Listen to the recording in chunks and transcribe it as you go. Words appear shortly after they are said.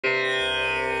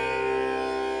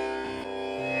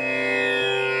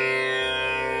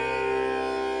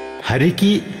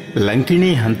హరికి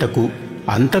లంకిణీహంతకు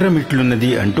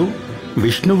అంతరమిట్లున్నది అంటూ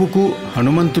విష్ణువుకు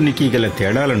హనుమంతునికి గల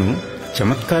తేడాలను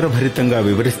చమత్కారభరితంగా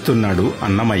వివరిస్తున్నాడు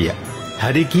అన్నమయ్య.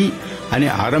 హరికి అని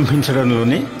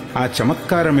ఆరంభించడంలోనే ఆ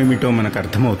చమత్కారమేమిటో మనకు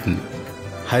అర్థమవుతుంది.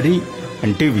 హరి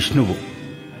అంటే విష్ణువు,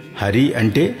 హరి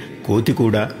అంటే కోతి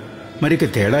కూడా. మరిక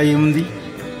తేడా ఏముంది?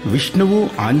 విష్ణువు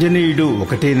ఆంజనేయుడు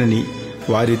ఒకటేనని,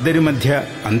 వారిద్దరి మధ్య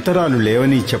అంతరాలు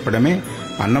లేవని చెప్పడమే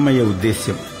అన్నమయ్య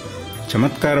ఉద్దేశ్యం.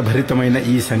 చమత్కారభరితమైన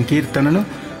ఈ సంకీర్తనను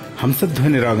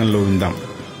హంసధ్వని రాగంలో విందాం.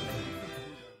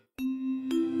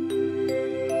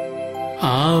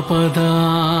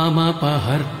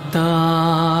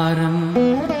 ఆపదామపహర్తారం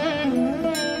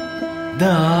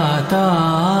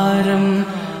దాతారం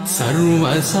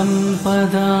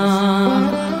సర్వసంపదాం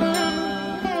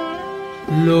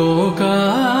లోకాభిరామం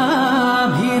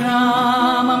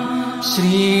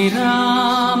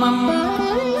శ్రీరామం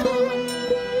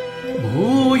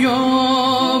భూయో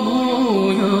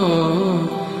భూయో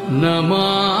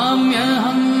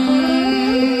నమామ్యహం.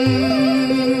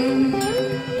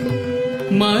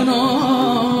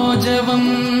 మనోజవం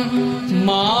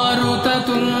మారుతతుల్యవేగం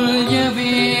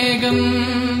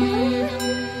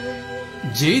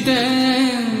జితేంద్రియం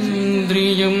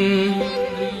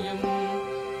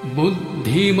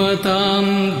బుద్ధిమతాం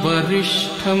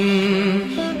వరిష్ఠం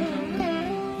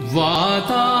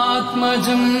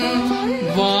వాతాత్మజం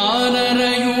వానరయూధముఖ్యం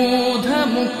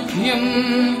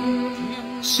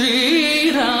శ్రీరామదూతం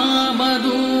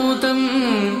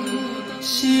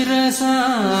శిరసా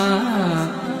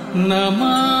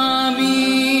నమామి.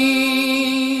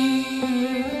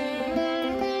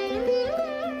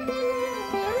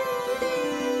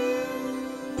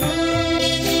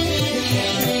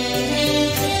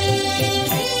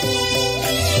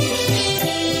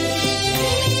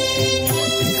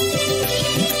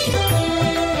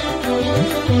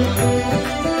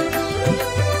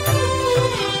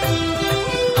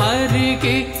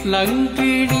 హరికి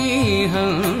లంకిణీహంతకు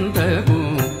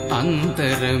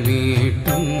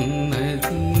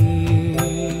అంతరమిట్టున్నది.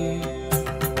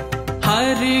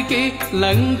 హరికి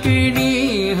లంకిణీహంతకు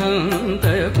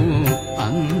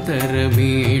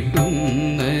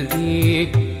అంతరమిట్టున్నది.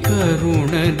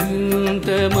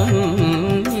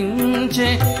 కరుణనింతమన్నించే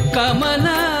కమల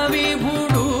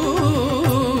విభుడు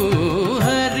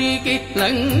హరికి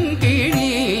లంకిణీహంతకు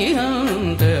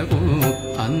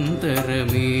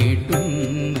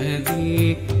అంతరమిట్టున్నది.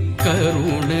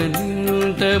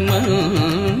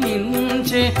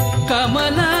 కరుణనింతమన్నించే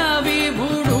కమల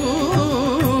విభుడు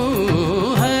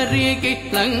హరికి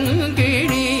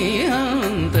లంకిణీహంతకు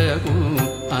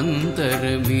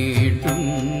అంతరమిట్టున్నది.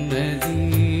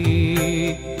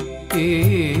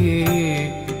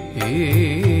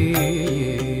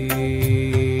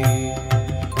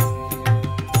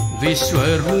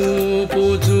 విశ్వరూపు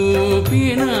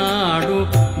చూపినాడు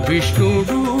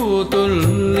విష్ణుడు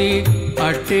తొల్లి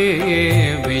అట్టే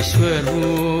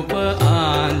విశ్వరూప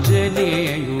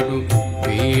ఆంజనేయుడు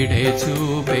వీడే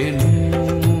చూపెను.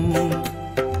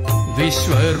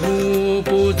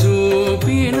 విశ్వరూపు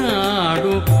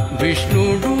చూపినాడు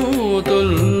విష్ణుడు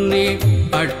తొల్లి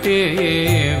అట్టే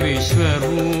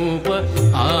విశ్వరూప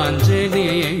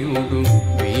ఆంజనేయుడు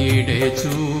వీడే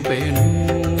చూపెను.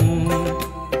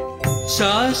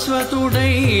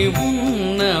 శాశ్వతుడై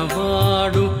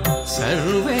ఉన్నవాడు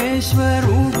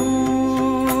సర్వేశ్వరుడు.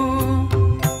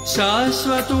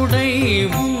 శాశ్వతుడై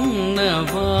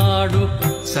ఉన్నవాడు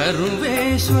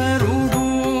సర్వేశ్వరుడు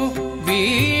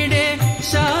వీడే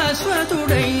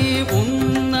శాశ్వతుడై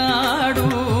ఉన్నాడు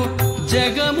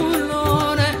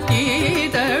జగములోన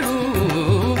ఈతడు.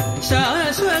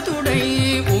 శాశ్వతుడై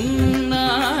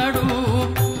ఉన్నాడు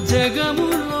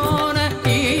జగములోన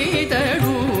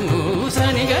ఈతడు.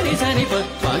 సని గరి సని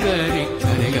పగరి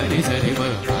సని గరి సని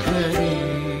పగరి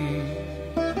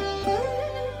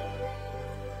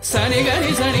సని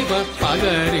గరి సని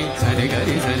పగరి సని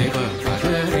గరి సని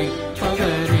పగరి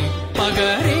పగరి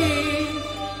పగరి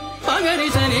పగరి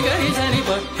సని గరి సని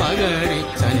పగరి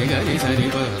సని గరి సని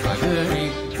పగరి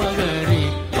పగరి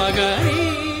పగరి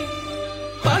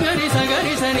పగరి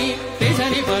సగరి సని రి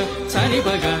సని ప సని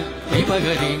పగ రి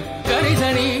పగరి గరి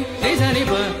సని రి సని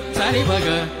ప సని పగ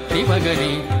రి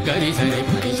పగరి గరి సని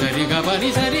పని సరి గ పని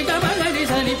సరి గ పగరి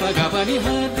సని పగ పని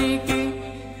హరికి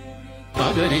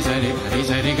పగరి సరి పని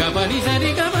సరి గ పని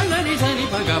సరి గ పగరి సని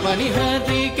పగ పని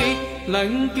హరికి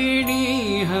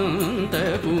లంకిణీహంతకు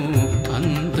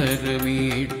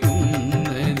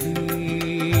అంతరమిట్టున్నది.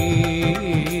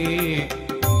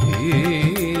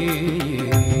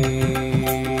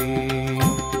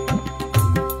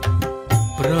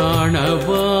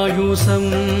 ప్రాణవాయు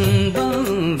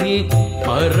సంబంధి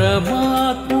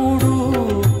పరమాత్ముడు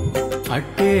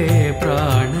అట్టే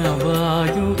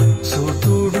ప్రాణవాయు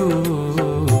సుతుడు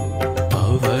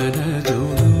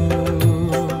పవనజుడు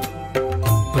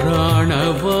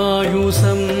ప్రాణవాయు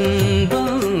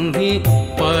సంబంధి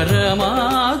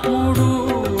పరమాత్ముడు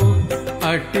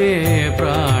అట్టే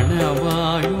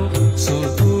ప్రాణవాయు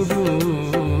సుతుడు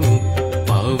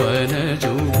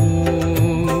పవనజుడు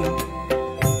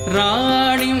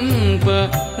రాణింప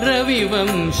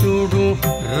రవివంశుడు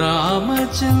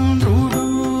రామచంద్రుడు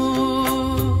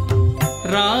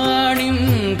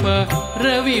రాణింప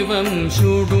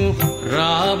రవివంశుడు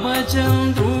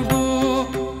రామచంద్రుడు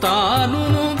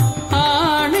తానును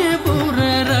ఆణెపుర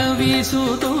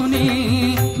రవిసుతుని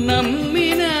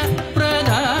నమ్మిన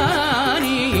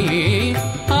ప్రధాని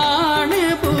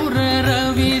ఆణెపుర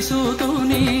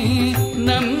రవిసుతుని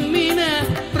నమ్మిన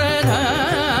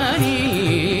ప్రధాని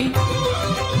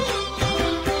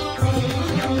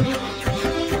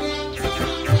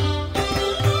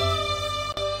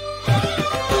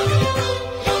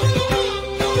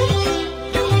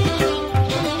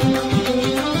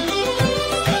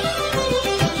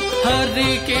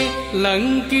హరికి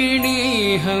లంకిణీహంతకు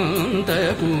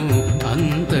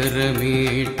అంతరమిట్టున్నది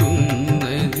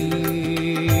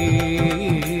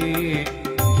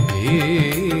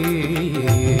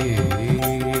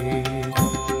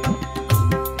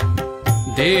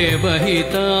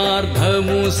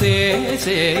దేవహితార్థము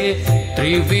చేసే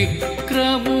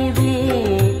త్రివిక్రముడు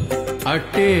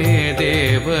అట్టే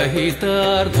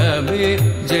దేవహితార్థమే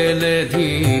జలధి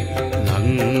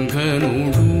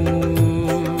లంఘనుడు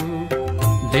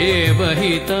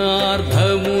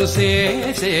దేవహితార్థము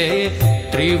చేసే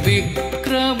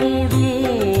త్రివిక్రముడు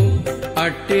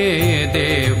అట్టే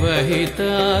దేవహితార్థమే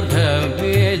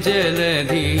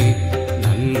జలధి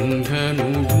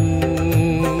లంఘనుడు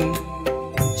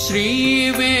శ్రీ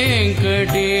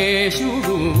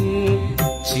వెంకటేశుడు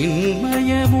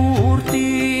చిన్మయమూర్తి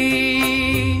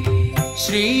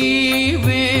శ్రీ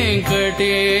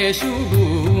వెంకటేశుడు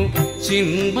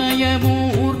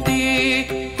చిన్మయమూర్తి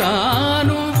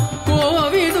తాను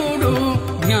కోవిదుడు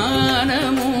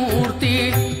జ్ఞానమూర్తి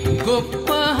గొప్ప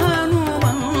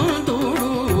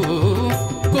హనుమంతుడు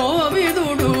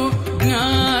కోవిదుడు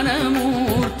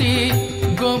జ్ఞానమూర్తి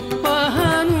గొప్ప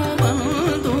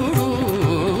హనుమంతుడు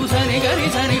సని గరి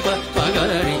సని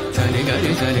పగరి సని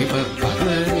గరి సని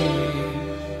పగరి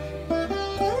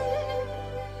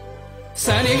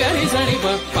సని గరి సని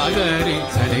పగరి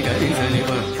సని గరి సని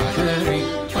పగరి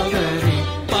పగరి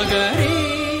పగరి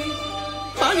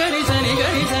పగరి సని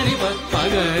గరి సని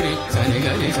పగరి సని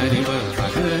గరి సని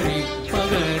పగరి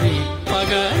పగరి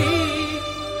పగరి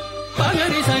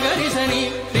పగరి సగరి సని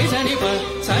రి సని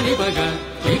సని పగ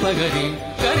రి పగరి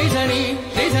గరి సని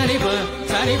రి సని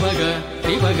సని పగ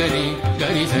రి పగరి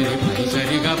గరి సని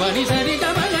సరి గబని సరి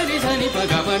గబని సని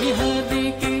పగబని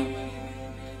హరికి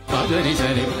పగరి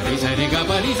సరి హరి సరి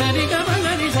గబని సరి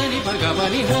గబని సని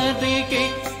పగబని హరికి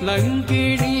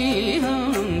లంకిణీహంతకు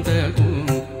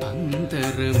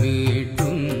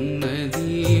అంతరమిట్టున్నది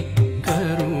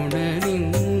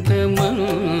కరుణనింత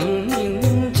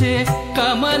మన్నించే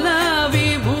కమలా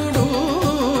విభుడు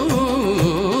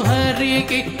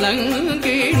హరికి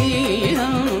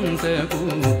లంకిణీహంతకు